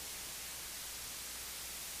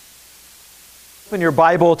Open your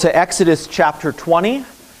Bible to Exodus chapter 20.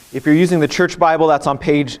 If you're using the church Bible, that's on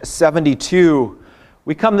page 72.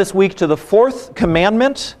 We come this week to the fourth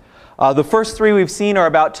commandment. The first three we've seen are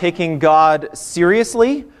about taking God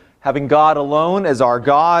seriously, having God alone as our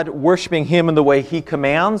God, worshiping Him in the way He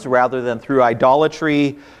commands rather than through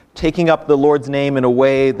idolatry, taking up the Lord's name in a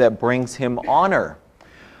way that brings Him honor.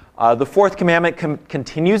 The fourth commandment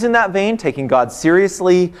continues in that vein, taking God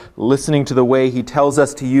seriously, listening to the way He tells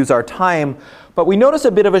us to use our time. But we notice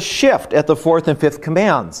a bit of a shift at the fourth and fifth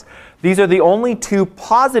commands. These are the only two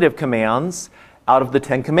positive commands out of the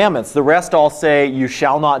 10 commandments. The rest all say, you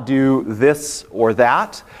shall not do this or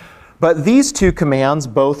that. But these two commands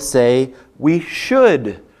both say, we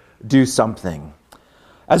should do something.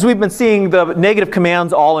 As we've been seeing, the negative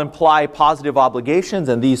commands all imply positive obligations,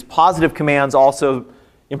 and these positive commands also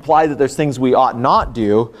imply that there's things we ought not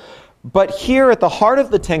do. But here at the heart of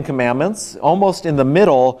the 10 commandments, almost in the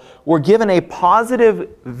middle, we're given a positive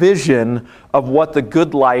vision of what the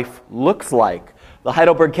good life looks like. The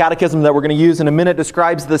Heidelberg Catechism that we're going to use in a minute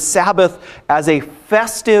describes the Sabbath as a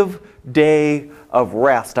festive day of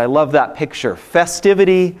rest. I love that picture.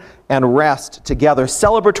 Festivity and rest together.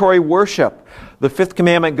 Celebratory worship. The fifth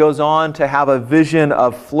commandment goes on to have a vision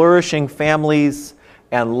of flourishing families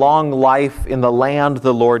and long life in the land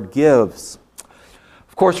the Lord gives.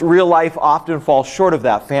 Of course, real life often falls short of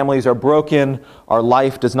that. Families are broken. Our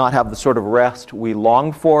life does not have the sort of rest we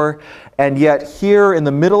long for. And yet here in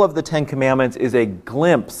the middle of the 10 commandments is a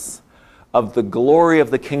glimpse of the glory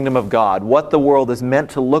of the kingdom of God, what the world is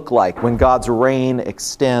meant to look like when God's reign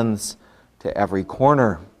extends to every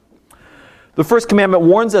corner. The first commandment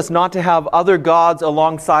warns us not to have other gods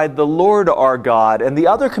alongside the Lord our God. And the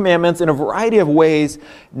other commandments, in a variety of ways,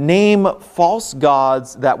 name false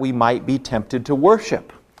gods that we might be tempted to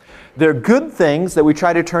worship. They're good things that we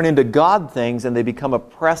try to turn into God things, and they become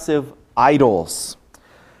oppressive idols.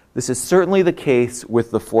 This is certainly the case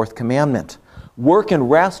with the fourth commandment. Work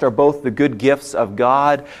and rest are both the good gifts of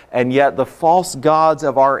God, and yet the false gods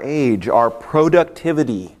of our age are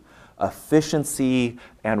productivity, efficiency,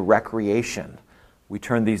 and recreation. We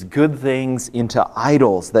turn these good things into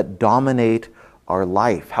idols that dominate our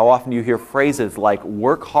life. How often do you hear phrases like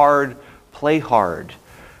work hard, play hard,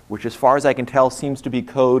 which as far as I can tell seems to be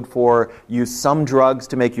code for use some drugs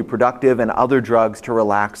to make you productive and other drugs to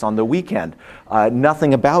relax on the weekend.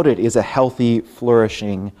 Nothing about it is a healthy,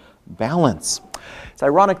 flourishing balance. It's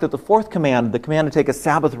ironic that the fourth command, the command to take a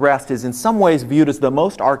Sabbath rest, is in some ways viewed as the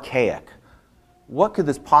most archaic. What could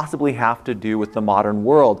this possibly have to do with the modern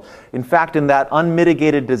world? In fact, in that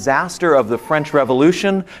unmitigated disaster of the French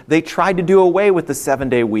Revolution, they tried to do away with the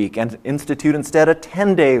 7-day week and institute instead a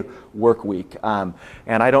 10-day work week. And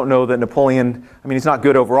I don't know that Napoleon, he's not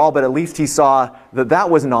good overall, but at least he saw that that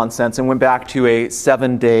was nonsense and went back to a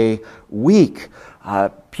 7-day week.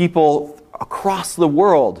 People across the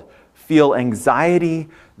world feel anxiety.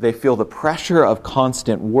 They feel the pressure of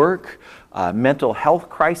constant work. Mental health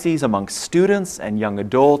crises among students and young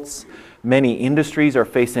adults. Many industries are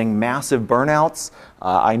facing massive burnouts.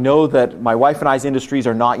 I know that my wife and I's industries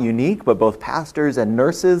are not unique, but both pastors and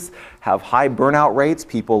nurses have high burnout rates,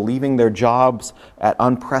 people leaving their jobs at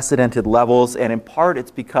unprecedented levels, and in part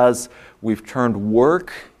it's because we've turned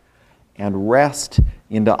work and rest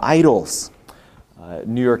into idols.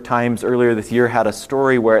 New York Times earlier this year had a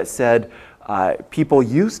story where it said, people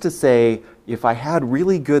used to say, if I had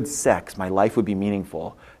really good sex, my life would be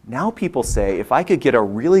meaningful. Now people say, if I could get a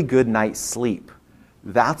really good night's sleep,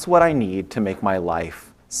 that's what I need to make my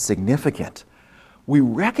life significant. We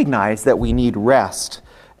recognize that we need rest,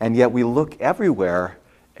 and yet we look everywhere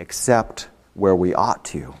except where we ought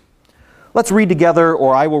to. Let's read together,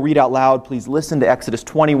 or I will read out loud. Please listen to Exodus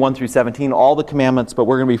 21 through 17, all the commandments, but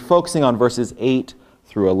we're going to be focusing on verses 8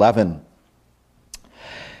 through 11.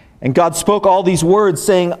 And God spoke all these words,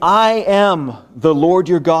 saying, I am the Lord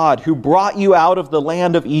your God, who brought you out of the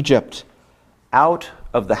land of Egypt, out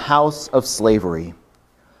of the house of slavery.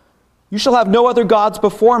 You shall have no other gods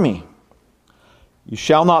before me. You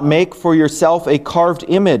shall not make for yourself a carved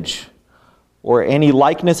image, or any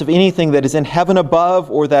likeness of anything that is in heaven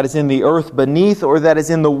above, or that is in the earth beneath, or that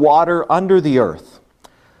is in the water under the earth.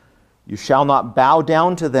 You shall not bow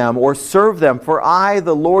down to them or serve them, for I,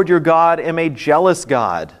 the Lord your God, am a jealous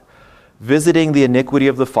God, visiting the iniquity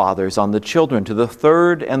of the fathers on the children to the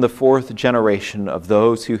third and the fourth generation of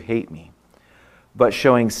those who hate me, but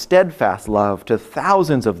showing steadfast love to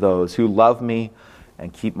thousands of those who love me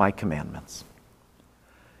and keep my commandments.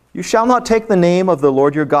 You shall not take the name of the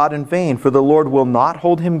Lord your God in vain, for the Lord will not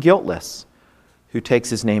hold him guiltless who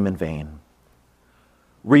takes his name in vain.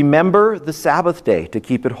 Remember the Sabbath day to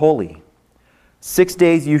keep it holy. 6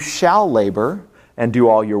 days you shall labor and do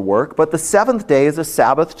all your work, but the seventh day is a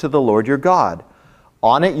Sabbath to the Lord your God.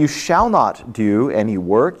 On it you shall not do any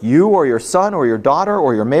work, you or your son or your daughter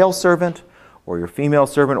or your male servant or your female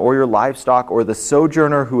servant or your livestock or the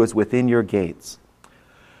sojourner who is within your gates.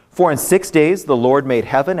 For in 6 days the Lord made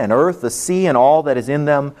heaven and earth, the sea and all that is in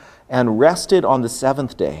them, and rested on the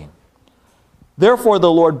seventh day. Therefore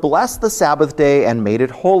the Lord blessed the Sabbath day and made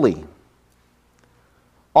it holy.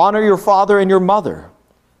 Honor your father and your mother,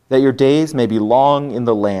 that your days may be long in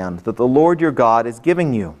the land that the Lord your God is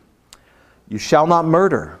giving you. You shall not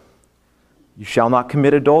murder. You shall not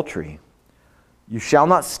commit adultery. You shall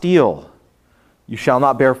not steal. You shall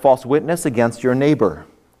not bear false witness against your neighbor.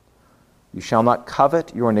 You shall not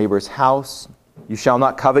covet your neighbor's house. You shall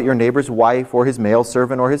not covet your neighbor's wife or his male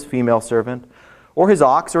servant or his female servant or his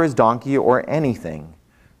ox or his donkey or anything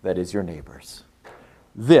that is your neighbor's.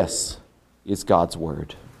 This is God's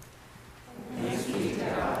word. Thanks be to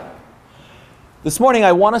God. This morning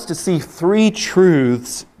I want us to see three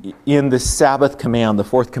truths in the Sabbath command, the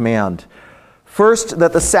fourth command. First,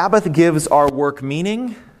 that the Sabbath gives our work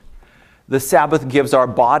meaning. The Sabbath gives our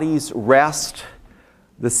bodies rest.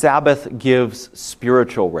 The Sabbath gives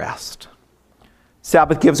spiritual rest.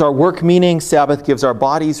 Sabbath gives our work meaning. Sabbath gives our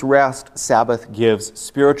bodies rest. Sabbath gives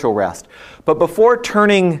spiritual rest. But before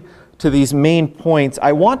turning to these main points,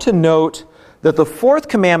 I want to note that the fourth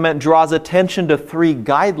commandment draws attention to three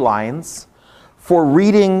guidelines for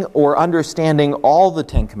reading or understanding all the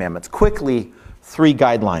Ten Commandments. Quickly, three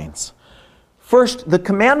guidelines. First, the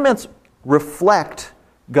commandments reflect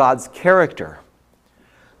God's character.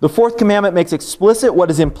 The fourth commandment makes explicit what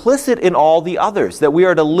is implicit in all the others, that we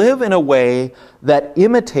are to live in a way that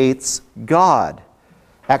imitates God.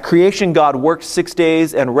 At creation, God worked 6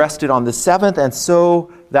 days and rested on the seventh, and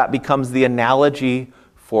so that becomes the analogy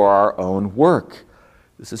for our own work.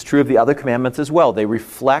 This is true of the other commandments as well. They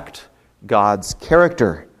reflect God's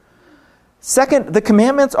character. Second, the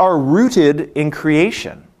commandments are rooted in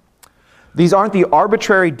creation. These aren't the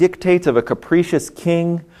arbitrary dictates of a capricious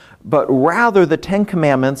king, but rather the Ten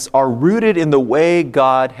Commandments are rooted in the way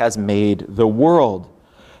God has made the world.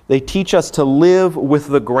 They teach us to live with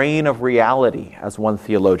the grain of reality, as one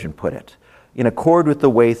theologian put it, in accord with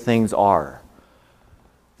the way things are.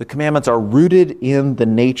 The commandments are rooted in the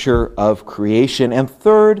nature of creation. And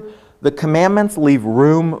third, the commandments leave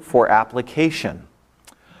room for application.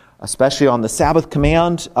 Especially on the Sabbath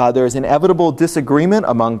command, there is inevitable disagreement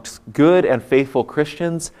amongst good and faithful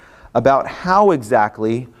Christians about how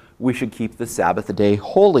exactly we should keep the Sabbath day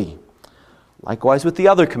holy. Likewise with the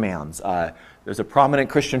other commands. There's a prominent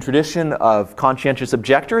Christian tradition of conscientious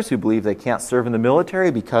objectors who believe they can't serve in the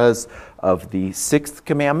military because of the sixth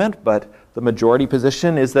commandment, but the majority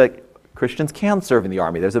position is that Christians can serve in the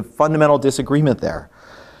army. There's a fundamental disagreement there.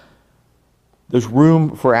 There's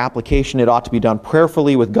room for application. It ought to be done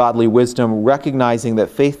prayerfully with godly wisdom, recognizing that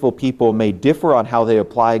faithful people may differ on how they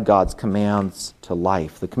apply God's commands to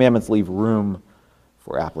life. The commandments leave room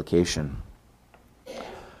for application.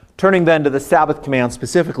 Turning then to the Sabbath command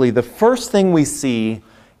specifically, the first thing we see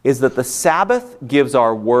is that the Sabbath gives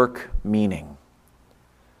our work meaning.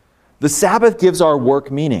 The Sabbath gives our work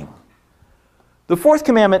meaning. The fourth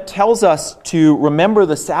commandment tells us to remember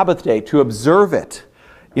the Sabbath day, to observe it,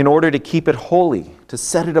 in order to keep it holy, to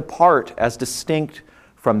set it apart as distinct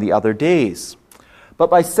from the other days. But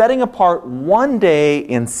by setting apart one day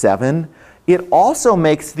in 7, it also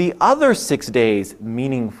makes the other 6 days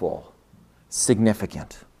meaningful,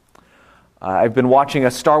 significant. I've been watching a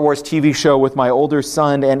Star Wars TV show with my older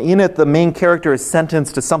son, and in it the main character is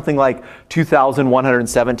sentenced to something like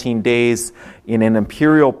 2,117 days in an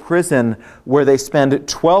imperial prison where they spend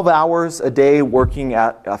 12 hours a day working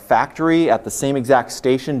at a factory at the same exact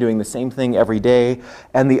station, doing the same thing every day,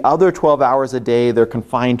 and the other 12 hours a day they're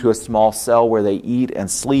confined to a small cell where they eat and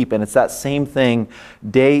sleep, and it's that same thing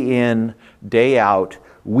day in, day out,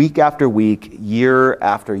 week after week, year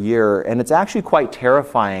after year, and it's actually quite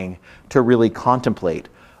terrifying to really contemplate.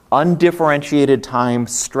 Undifferentiated time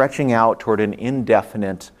stretching out toward an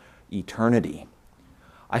indefinite eternity.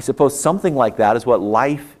 I suppose something like that is what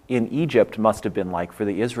life in Egypt must have been like for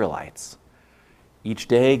the Israelites. Each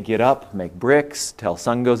day, get up, make bricks, till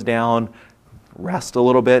sun goes down, rest a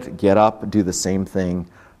little bit, get up, do the same thing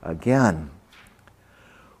again.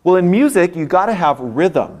 Well, in music, you've got to have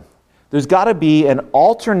rhythm. There's got to be an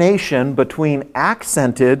alternation between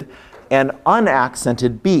accented and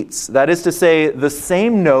unaccented beats. That is to say, the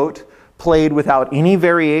same note played without any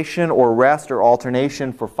variation or rest or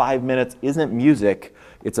alternation for 5 minutes isn't music,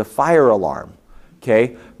 it's a fire alarm.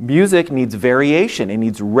 Okay? Music needs variation, it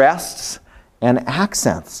needs rests and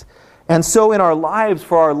accents. And so in our lives,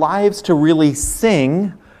 for our lives to really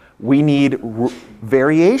sing, We need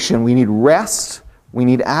variation. We need rest. We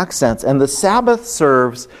need accents. And the Sabbath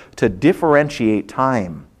serves to differentiate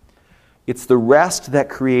time. It's the rest that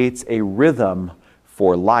creates a rhythm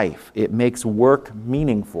for life. It makes work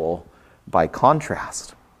meaningful by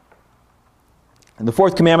contrast. And the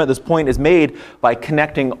fourth commandment at this point is made by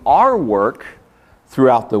connecting our work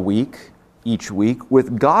throughout the week, each week,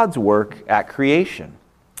 with God's work at creation.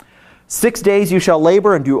 6 days you shall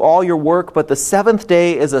labor and do all your work, but the seventh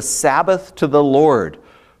day is a Sabbath to the Lord.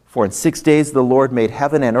 For in 6 days the Lord made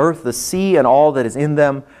heaven and earth, the sea and all that is in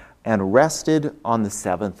them, and rested on the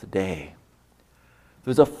seventh day.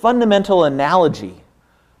 There's a fundamental analogy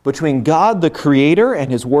between God the Creator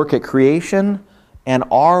and His work at creation and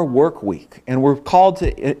our work week. And we're called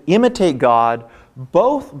to imitate God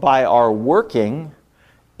both by our working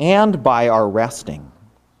and by our resting.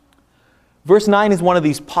 Verse 9 is one of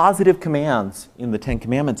these positive commands in the Ten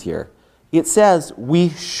Commandments here. It says we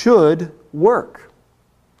should work.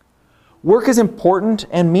 Work is important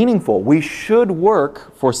and meaningful. We should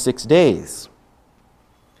work for 6 days.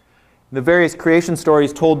 In the various creation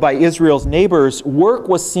stories told by Israel's neighbors, work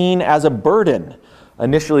was seen as a burden.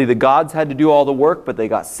 Initially, the gods had to do all the work, but they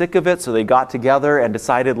got sick of it, so they got together and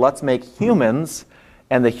decided, let's make humans,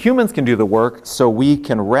 and the humans can do the work so we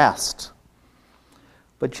can rest.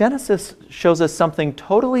 But Genesis shows us something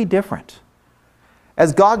totally different.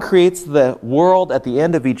 As God creates the world at the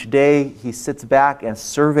end of each day, He sits back and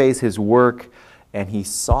surveys His work, and He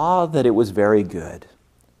saw that it was very good.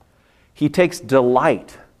 He takes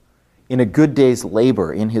delight in a good day's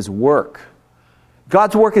labor, in His work.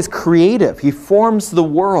 God's work is creative. He forms the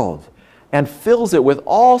world and fills it with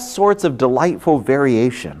all sorts of delightful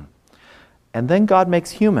variation. And then God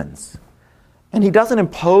makes humans. And He doesn't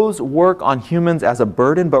impose work on humans as a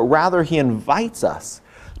burden, but rather He invites us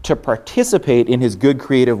to participate in His good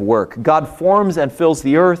creative work. God forms and fills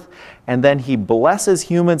the earth, and then He blesses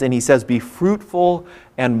humans, and He says, be fruitful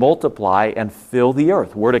and multiply and fill the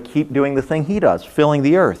earth. We're to keep doing the thing He does, filling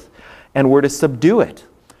the earth. And we're to subdue it.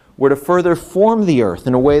 We're to further form the earth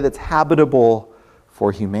in a way that's habitable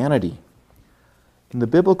for humanity. In the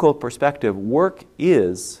biblical perspective, work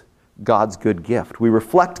is God's good gift. We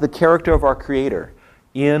reflect the character of our Creator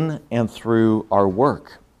in and through our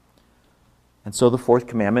work. And so the fourth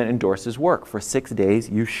commandment endorses work. For 6 days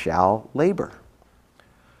you shall labor.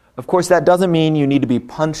 Of course, that doesn't mean you need to be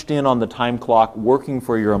punched in on the time clock working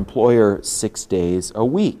for your employer 6 days a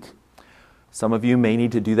week. Some of you may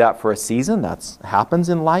need to do that for a season. That happens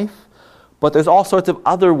in life. But there's all sorts of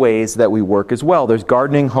other ways that we work as well. There's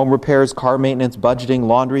gardening, home repairs, car maintenance, budgeting,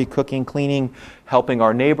 laundry, cooking, cleaning, helping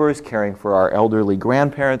our neighbors, caring for our elderly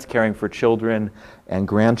grandparents, caring for children and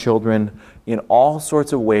grandchildren. In all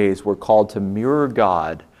sorts of ways, we're called to mirror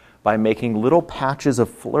God by making little patches of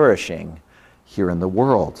flourishing here in the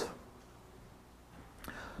world.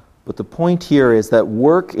 But the point here is that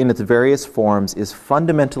work in its various forms is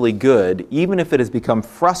fundamentally good, even if it has become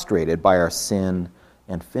frustrated by our sin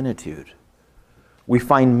and finitude. We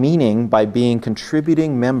find meaning by being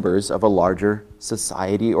contributing members of a larger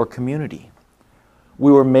society or community.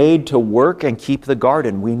 We were made to work and keep the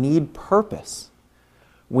garden. We need purpose.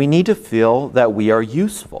 We need to feel that we are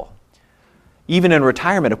useful. Even in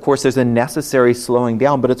retirement, of course, there's a necessary slowing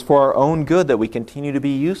down, but it's for our own good that we continue to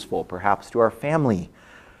be useful, perhaps to our family,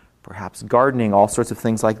 perhaps gardening, all sorts of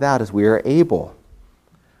things like that as we are able.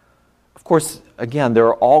 Of course, again, there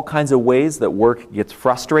are all kinds of ways that work gets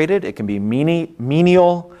frustrated. It can be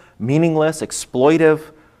menial, meaningless,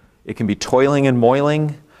 exploitive. It can be toiling and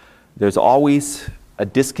moiling. There's always a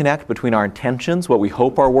disconnect between our intentions, what we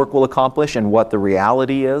hope our work will accomplish, and what the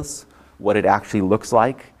reality is, what it actually looks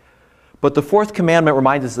like. But the fourth commandment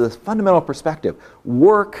reminds us of this fundamental perspective.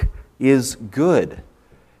 Work is good.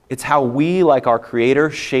 It's how we, like our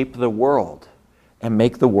Creator, shape the world and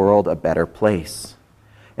make the world a better place.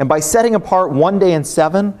 And by setting apart 1 day in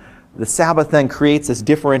 7, the Sabbath then creates this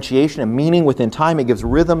differentiation and meaning within time. It gives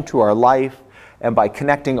rhythm to our life. And by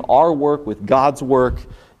connecting our work with God's work,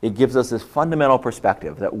 it gives us this fundamental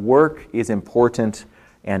perspective that work is important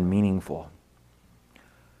and meaningful.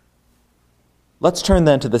 Let's turn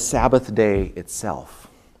then to the Sabbath day itself.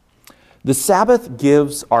 The Sabbath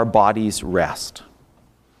gives our bodies rest.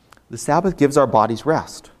 The Sabbath gives our bodies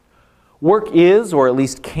rest. Work is, or at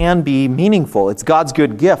least can be, meaningful. It's God's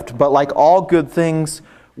good gift, but like all good things,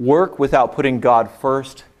 work without putting God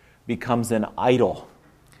first becomes an idol.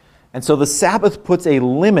 And so the Sabbath puts a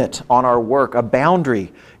limit on our work, a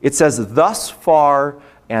boundary. It says, thus far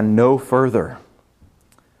and no further.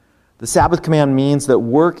 The Sabbath command means that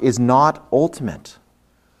work is not ultimate.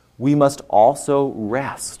 We must also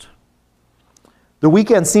rest. The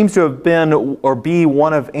weekend seems to have been or be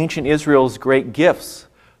one of ancient Israel's great gifts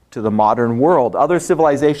to the modern world. Other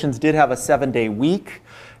civilizations did have a 7-day week,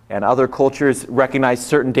 and other cultures recognized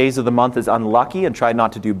certain days of the month as unlucky and tried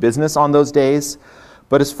not to do business on those days.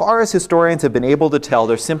 But as far as historians have been able to tell,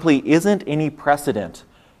 there simply isn't any precedent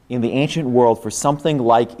in the ancient world for something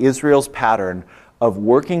like Israel's pattern of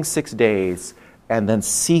working 6 days and then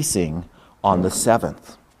ceasing on the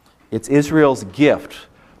 7th. It's Israel's gift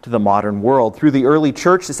to the modern world. Through the early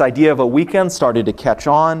church, this idea of a weekend started to catch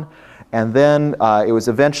on, and then it was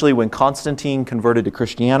eventually when Constantine converted to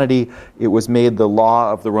Christianity, it was made the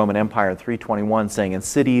law of the Roman Empire in 321, saying in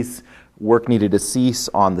cities, work needed to cease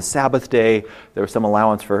on the Sabbath day. There was some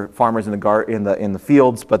allowance for farmers in the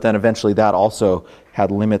fields, but then eventually that also had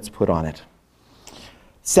limits put on it.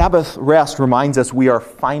 Sabbath rest reminds us we are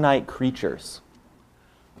finite creatures.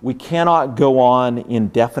 We cannot go on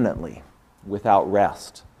indefinitely without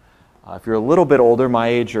rest. If you're a little bit older, my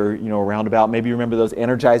age, or around about, maybe you remember those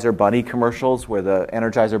Energizer Bunny commercials where the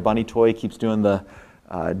Energizer Bunny toy keeps doing the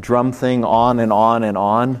drum thing on and on and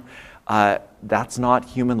on. That's not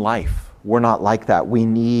human life. We're not like that. We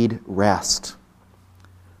need rest.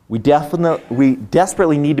 We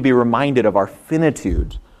desperately need to be reminded of our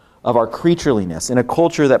finitude, of our creatureliness in a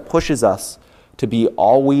culture that pushes us to be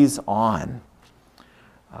always on.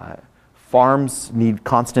 Farms need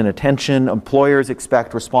constant attention. Employers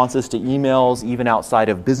expect responses to emails even outside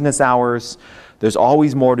of business hours. There's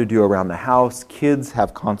always more to do around the house. Kids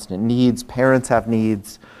have constant needs. Parents have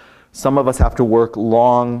needs. Some of us have to work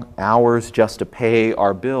long hours just to pay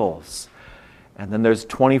our bills. And then there's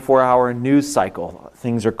 24-hour news cycle.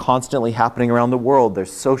 Things are constantly happening around the world.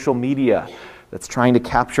 There's social media that's trying to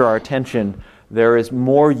capture our attention. There is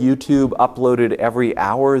more YouTube uploaded every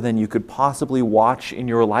hour than you could possibly watch in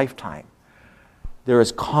your lifetime. There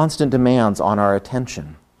is constant demands on our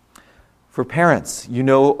attention. For parents, you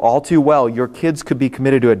know all too well, your kids could be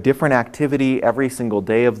committed to a different activity every single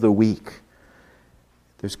day of the week.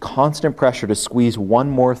 There's constant pressure to squeeze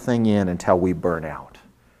one more thing in until we burn out.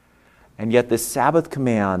 And yet this Sabbath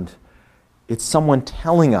command, it's someone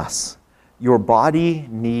telling us, your body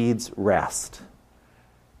needs rest.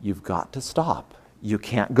 You've got to stop. You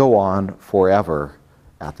can't go on forever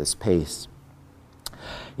at this pace.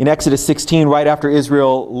 In Exodus 16, right after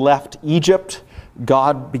Israel left Egypt,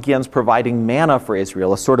 God begins providing manna for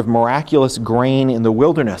Israel, a sort of miraculous grain in the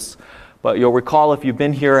wilderness. But you'll recall, if you've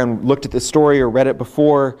been here and looked at this story or read it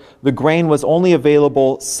before, the grain was only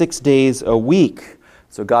available 6 days a week.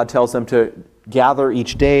 So God tells them to gather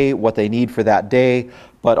each day what they need for that day,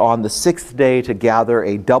 but on the 6th day to gather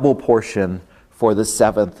a double portion for the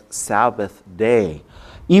 7th Sabbath day.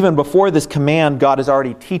 Even before this command, God is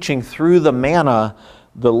already teaching through the manna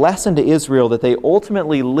the lesson to Israel that they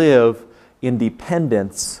ultimately live in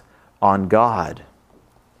dependence on God.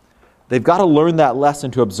 They've got to learn that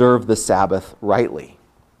lesson to observe the Sabbath rightly.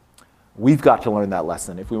 We've got to learn that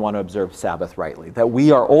lesson if we want to observe Sabbath rightly, that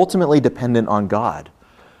we are ultimately dependent on God.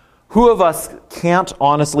 Who of us can't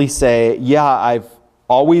honestly say, yeah, I've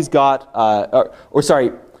always got,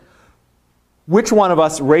 which one of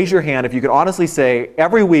us, raise your hand if you could honestly say,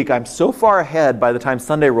 every week I'm so far ahead by the time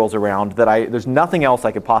Sunday rolls around that there's nothing else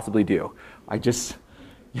I could possibly do.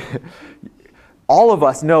 All of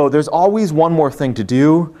us know there's always one more thing to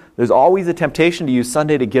do. There's always a temptation to use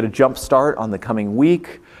Sunday to get a jump start on the coming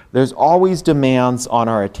week. There's always demands on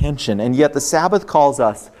our attention. And yet the Sabbath calls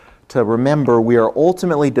us to remember we are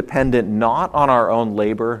ultimately dependent not on our own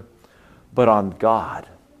labor, but on God.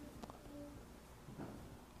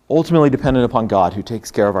 Ultimately dependent upon God who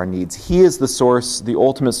takes care of our needs. He is the source, the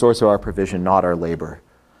ultimate source of our provision, not our labor.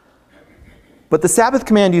 But the Sabbath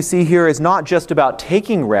command you see here is not just about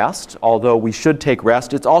taking rest, although we should take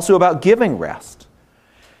rest. It's also about giving rest.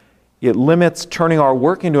 It limits turning our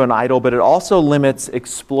work into an idol, but it also limits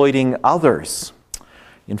exploiting others.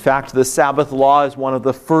 In fact, the Sabbath law is one of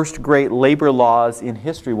the first great labor laws in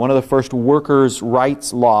history, one of the first workers'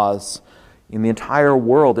 rights laws in the entire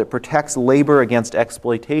world. It protects labor against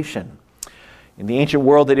exploitation. In the ancient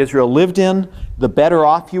world that Israel lived in, the better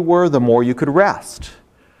off you were, the more you could rest.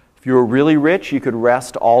 If you were really rich, you could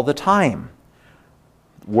rest all the time.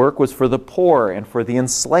 Work was for the poor and for the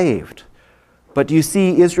enslaved. But do you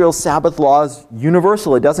see Israel's Sabbath law is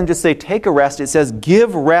universal? It doesn't just say take a rest, it says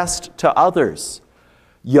give rest to others.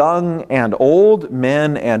 Young and old,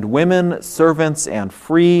 men and women, servants and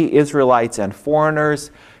free, Israelites and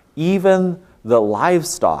foreigners, even the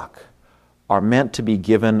livestock are meant to be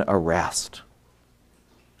given a rest.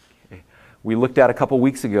 We looked at a couple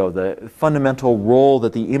weeks ago the fundamental role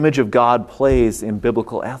that the image of God plays in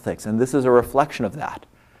biblical ethics, and this is a reflection of that.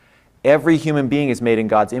 Every human being is made in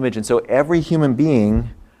God's image, and so every human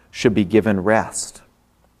being should be given rest.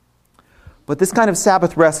 But this kind of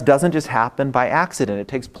Sabbath rest doesn't just happen by accident. It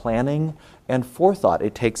takes planning and forethought.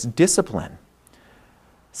 It takes discipline.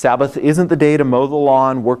 Sabbath isn't the day to mow the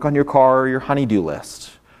lawn, work on your car, or your honey-do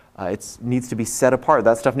list. It needs to be set apart.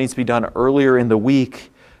 That stuff needs to be done earlier in the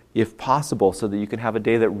week, if possible, so that you can have a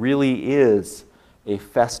day that really is a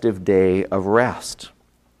festive day of rest.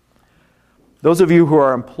 Those of you who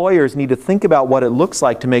are employers need to think about what it looks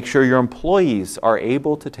like to make sure your employees are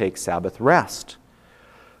able to take Sabbath rest.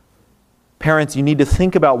 Parents, you need to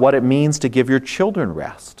think about what it means to give your children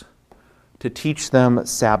rest, to teach them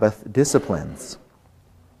Sabbath disciplines.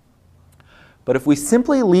 But if we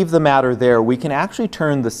simply leave the matter there, we can actually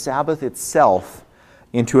turn the Sabbath itself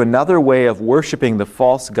into another way of worshiping the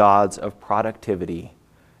false gods of productivity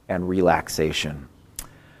and relaxation.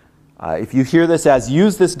 If you hear this as,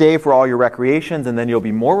 use this day for all your recreations and then you'll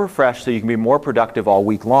be more refreshed so you can be more productive all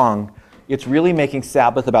week long, it's really making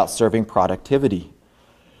Sabbath about serving productivity.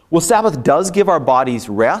 Well, Sabbath does give our bodies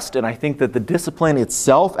rest, and I think that the discipline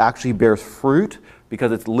itself actually bears fruit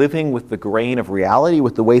because it's living with the grain of reality,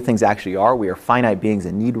 with the way things actually are. We are finite beings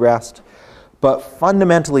and need rest. But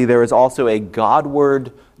fundamentally, there is also a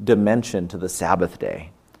Godward dimension to the Sabbath day.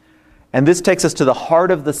 And this takes us to the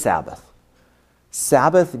heart of the Sabbath.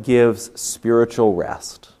 Sabbath gives spiritual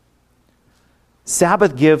rest.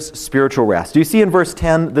 Sabbath gives spiritual rest. Do you see in verse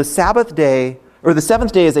 10, the seventh day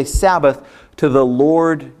is a Sabbath to the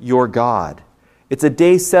Lord your God. It's a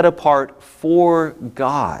day set apart for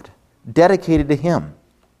God, dedicated to Him.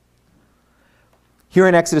 Here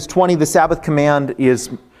in Exodus 20, the Sabbath command is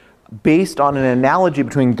based on an analogy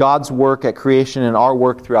between God's work at creation and our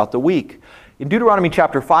work throughout the week. In Deuteronomy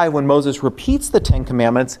chapter 5, when Moses repeats the Ten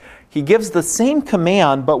Commandments, he gives the same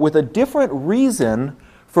command, but with a different reason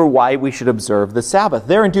for why we should observe the Sabbath.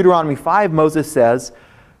 There in Deuteronomy 5, Moses says,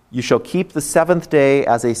 "You shall keep the seventh day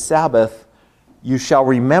as a Sabbath. You shall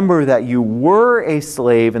remember that you were a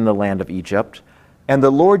slave in the land of Egypt, and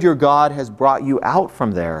the Lord your God has brought you out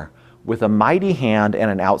from there with a mighty hand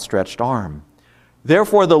and an outstretched arm.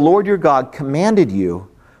 Therefore the Lord your God commanded you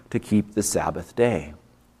to keep the Sabbath day."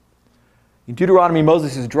 In Deuteronomy,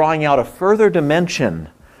 Moses is drawing out a further dimension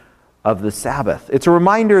of the Sabbath. It's a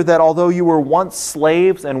reminder that although you were once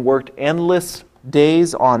slaves and worked endless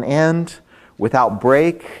days on end without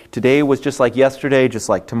break, today was just like yesterday, just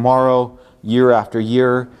like tomorrow, year after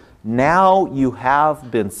year, now you have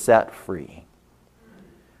been set free.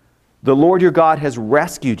 The Lord your God has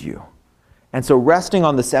rescued you. And so resting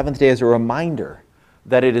on the seventh day is a reminder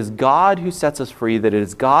that it is God who sets us free, that it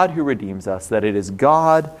is God who redeems us, that it is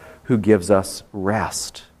God who gives us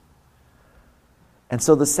rest. And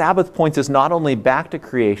so the Sabbath points us not only back to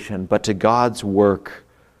creation, but to God's work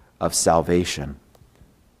of salvation.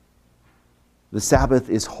 The Sabbath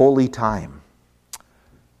is holy time.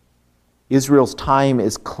 Israel's time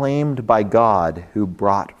is claimed by God who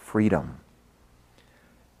brought freedom.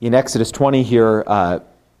 In Exodus 20 here,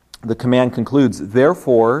 the command concludes,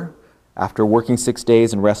 "Therefore, after working 6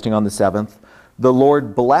 days and resting on the seventh, the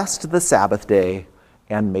Lord blessed the Sabbath day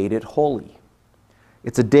and made it holy."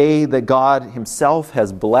 It's a day that God Himself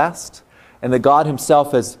has blessed and that God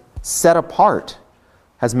Himself has set apart,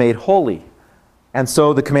 has made holy. And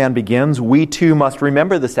so the command begins, we too must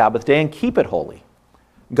remember the Sabbath day and keep it holy.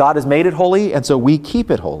 God has made it holy, and so we keep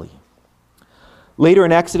it holy. Later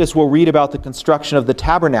in Exodus, we'll read about the construction of the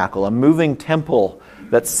tabernacle, a moving temple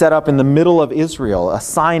that's set up in the middle of Israel, a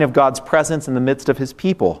sign of God's presence in the midst of His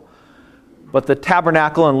people. But the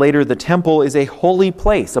tabernacle and later the temple is a holy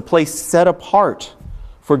place, a place set apart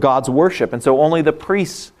for God's worship. And so only the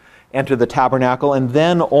priests enter the tabernacle, and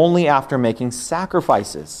then only after making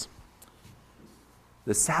sacrifices.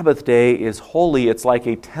 The Sabbath day is holy. It's like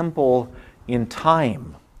a temple in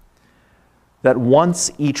time. That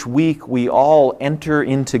once each week we all enter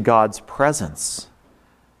into God's presence.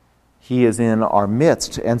 He is in our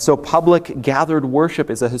midst. And so public gathered worship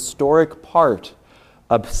is a historic part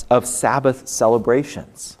of Sabbath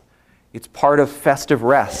celebrations. It's part of festive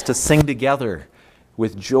rest, to sing together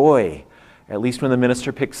with joy, at least when the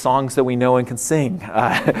minister picks songs that we know and can sing.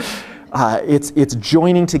 It's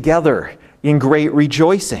joining together in great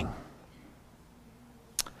rejoicing.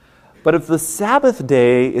 But if the Sabbath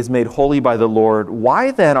day is made holy by the Lord, why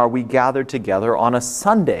then are we gathered together on a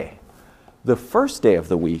Sunday, the first day of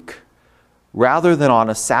the week, rather than on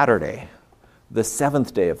a Saturday, the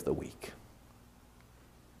seventh day of the week?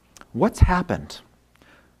 What's happened?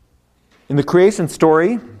 In the creation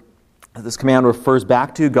story, this command refers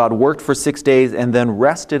back to, God worked for 6 days and then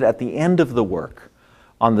rested at the end of the work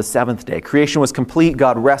on the seventh day. Creation was complete.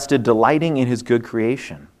 God rested, delighting in His good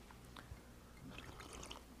creation.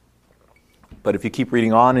 But if you keep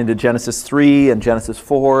reading on into Genesis 3 and Genesis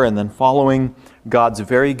 4 and then following, God's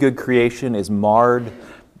very good creation is marred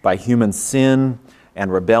by human sin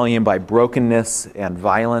and rebellion, by brokenness and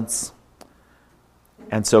violence.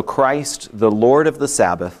 And so Christ, the Lord of the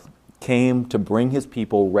Sabbath, came to bring his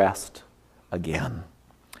people rest again.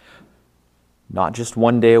 Not just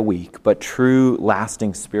one day a week, but true,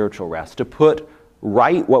 lasting spiritual rest. To put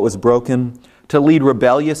right what was broken, to lead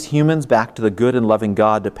rebellious humans back to the good and loving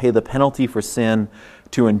God, to pay the penalty for sin,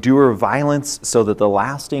 to endure violence so that the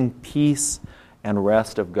lasting peace and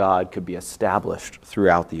rest of God could be established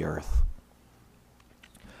throughout the earth.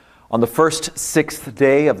 On the first sixth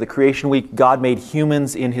day of the creation week, God made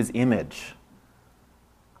humans in his image.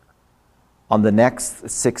 On the next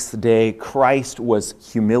sixth day, Christ was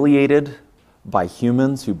humiliated by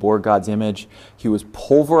humans who bore God's image. He was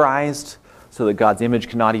pulverized so that God's image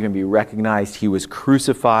could not even be recognized. He was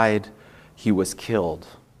crucified. He was killed.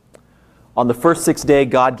 On the first sixth day,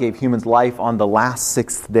 God gave humans life. On the last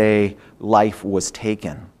sixth day, life was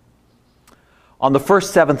taken. On the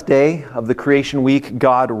first seventh day of the creation week,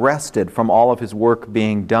 God rested from all of his work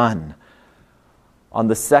being done. On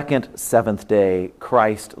the second seventh day,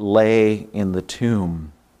 Christ lay in the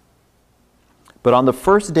tomb. But on the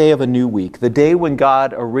first day of a new week, the day when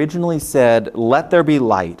God originally said, "Let there be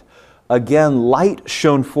light," again, light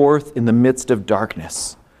shone forth in the midst of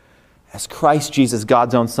darkness. As Christ Jesus,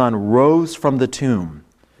 God's own Son, rose from the tomb.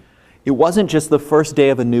 It wasn't just the first day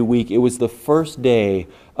of a new week, it was the first day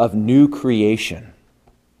of new creation.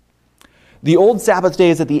 The old Sabbath day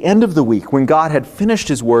is at the end of the week when God had finished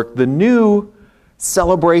his work. The new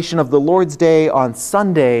celebration of the Lord's Day on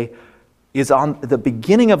Sunday is on the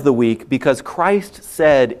beginning of the week because Christ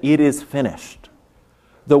said, "It is finished."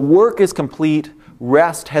 The work is complete.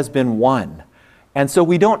 Rest has been won. And so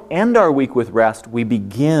we don't end our week with rest. We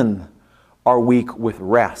begin our week with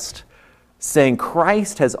rest, saying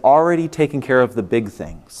Christ has already taken care of the big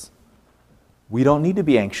things. We don't need to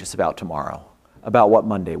be anxious about tomorrow, about what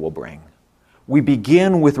Monday will bring. We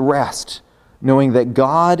begin with rest, knowing that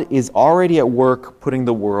God is already at work putting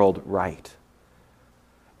the world right.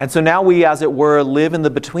 And so now we, as it were, live in the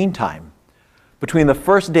between time, between the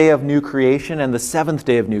first day of new creation and the seventh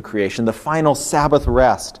day of new creation, the final Sabbath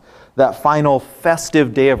rest, that final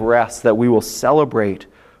festive day of rest that we will celebrate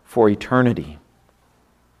for eternity.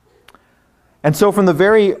 And so from the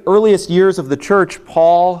very earliest years of the church,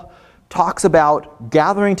 Paul talks about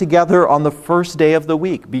gathering together on the first day of the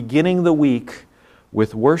week, beginning the week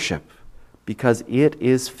with worship, because it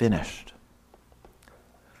is finished.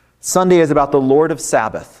 Sunday is about the Lord of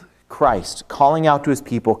Sabbath, Christ, calling out to his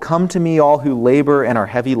people, "Come to me, all who labor and are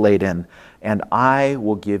heavy laden, and I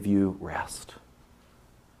will give you rest."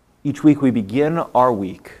 Each week we begin our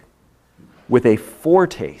week with a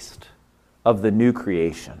foretaste of the new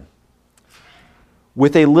creation,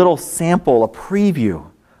 with a little sample, a preview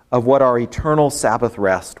of what our eternal Sabbath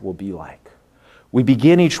rest will be like. We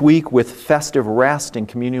begin each week with festive rest in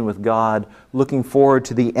communion with God, looking forward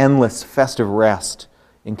to the endless festive rest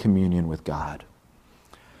in communion with God.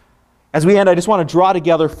 As we end, I just want to draw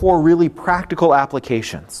together 4 really practical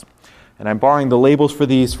applications. And I'm borrowing the labels for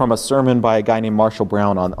these from a sermon by a guy named Marshall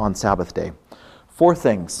Brown on Sabbath day. 4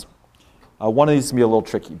 things. One of these is going to be a little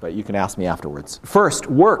tricky, but you can ask me afterwards. First,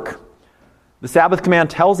 work. The Sabbath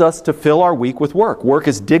command tells us to fill our week with work. Work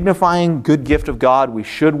is dignifying, good gift of God. We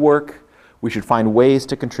should work. We should find ways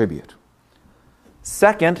to contribute.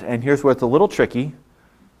 Second, and here's where it's a little tricky,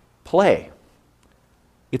 play.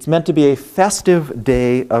 It's meant to be a festive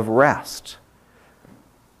day of rest.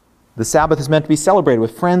 The Sabbath is meant to be celebrated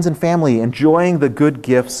with friends and family, enjoying the good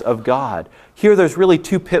gifts of God. Here there's really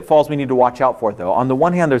 2 pitfalls we need to watch out for, though. On the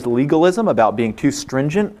one hand, there's legalism about being too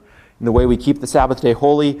stringent in the way we keep the Sabbath day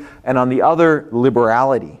holy, and on the other,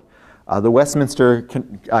 liberality. The Westminster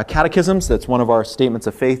Catechisms, that's one of our statements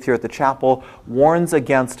of faith here at the chapel, warns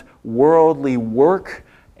against worldly work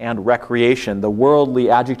and recreation. The worldly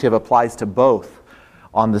adjective applies to both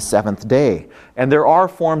on the seventh day. And there are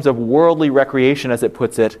forms of worldly recreation, as it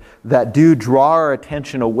puts it, that do draw our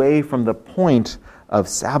attention away from the point of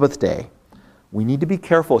Sabbath day. We need to be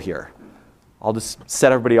careful here. I'll just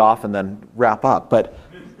set everybody off and then wrap up. But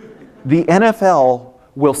the NFL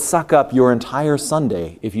will suck up your entire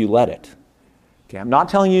Sunday if you let it. Okay, I'm not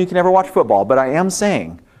telling you can never watch football, but I am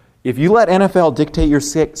saying if you let NFL dictate your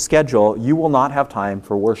schedule, you will not have time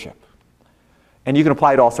for worship. And you can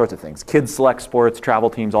apply it to all sorts of things. Kids select sports, travel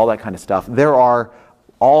teams, all that kind of stuff. There are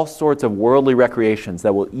all sorts of worldly recreations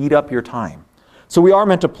that will eat up your time. So we are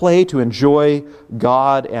meant to play, to enjoy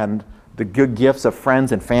God and the good gifts of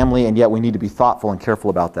friends and family, and yet we need to be thoughtful and careful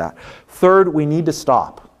about that. Third, we need to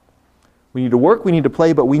stop. We need to work, we need to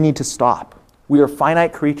play, but we need to stop. We are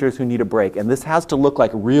finite creatures who need a break, and this has to look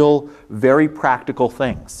like real, very practical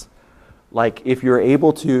things. Like if you're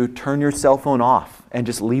able to turn your cell phone off and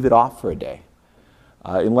just leave it off for a day.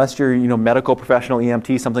 Unless you're, medical professional,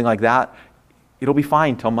 EMT, something like that, it'll be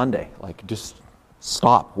fine till Monday. Like just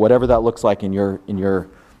stop, whatever that looks like in your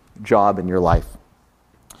job, in your life.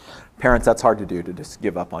 Parents, that's hard to do, to just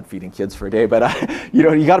give up on feeding kids for a day, but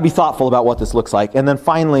you got to be thoughtful about what this looks like. And then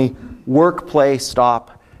finally, work, play,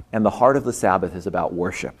 stop, and the heart of the Sabbath is about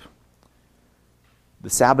worship. The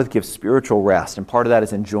Sabbath gives spiritual rest, and part of that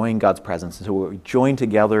is enjoying God's presence. And so we join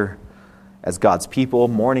together as God's people,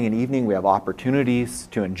 morning and evening. We have opportunities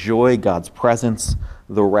to enjoy God's presence,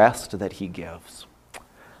 the rest that He gives.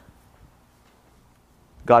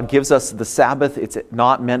 God gives us the Sabbath. It's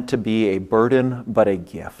not meant to be a burden, but a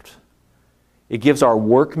gift. It gives our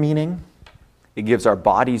work meaning. It gives our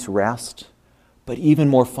bodies rest. But even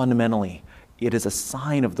more fundamentally, it is a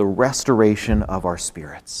sign of the restoration of our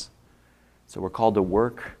spirits. So we're called to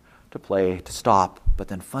work, to play, to stop, but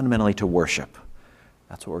then fundamentally to worship.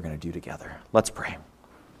 That's what we're going to do together. Let's pray.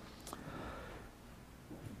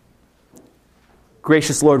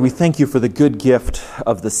 Gracious Lord, we thank you for the good gift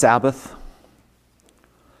of the Sabbath.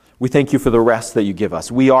 We thank you for the rest that you give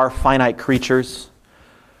us. We are finite creatures.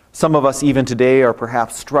 Some of us even today are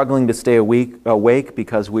perhaps struggling to stay awake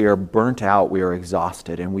because we are burnt out, we are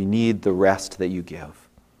exhausted, and we need the rest that you give.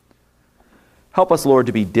 Help us, Lord,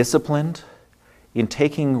 to be disciplined in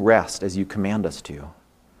taking rest as you command us to.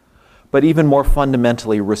 But even more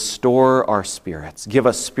fundamentally, restore our spirits. Give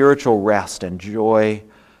us spiritual rest and joy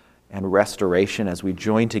and restoration as we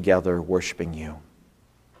join together worshiping you.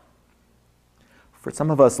 For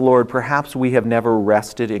some of us, Lord, perhaps we have never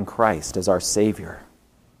rested in Christ as our Savior.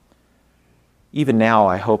 Even now,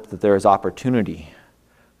 I hope that there is opportunity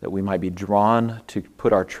that we might be drawn to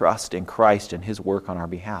put our trust in Christ and His work on our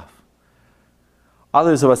behalf.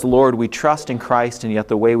 Others of us, Lord, we trust in Christ, and yet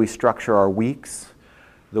the way we structure our weeks,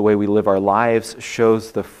 the way we live our lives,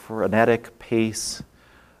 shows the frenetic pace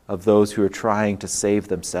of those who are trying to save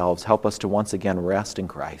themselves. Help us to once again rest in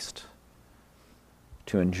Christ,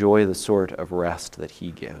 to enjoy the sort of rest that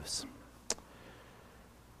He gives.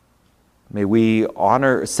 May we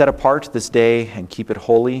set apart this day and keep it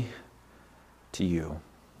holy to you.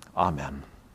 Amen.